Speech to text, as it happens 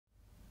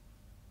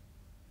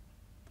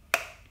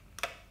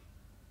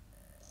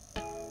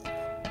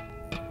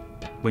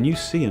When you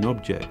see an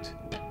object,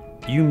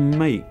 you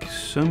make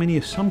so many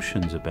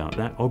assumptions about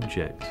that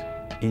object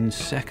in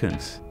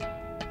seconds.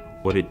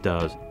 What it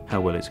does,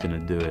 how well it's going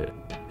to do it,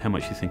 how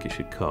much you think it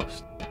should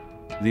cost.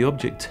 The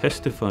object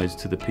testifies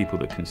to the people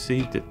that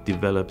conceived it,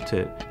 developed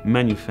it,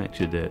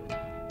 manufactured it.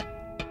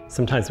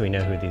 Sometimes we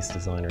know who these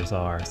designers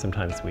are,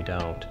 sometimes we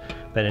don't.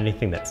 But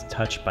anything that's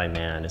touched by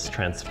man, is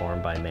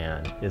transformed by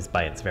man, is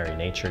by its very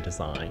nature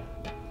design.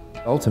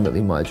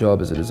 Ultimately, my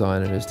job as a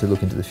designer is to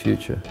look into the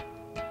future.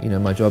 You know,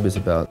 my job is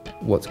about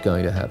what's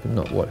going to happen,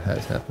 not what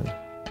has happened.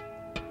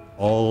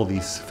 All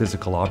these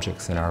physical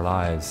objects in our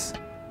lives,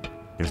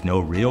 there's no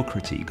real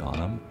critique on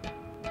them.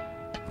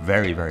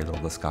 Very, very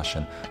little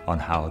discussion on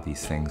how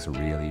these things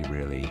really,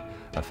 really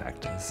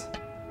affect us.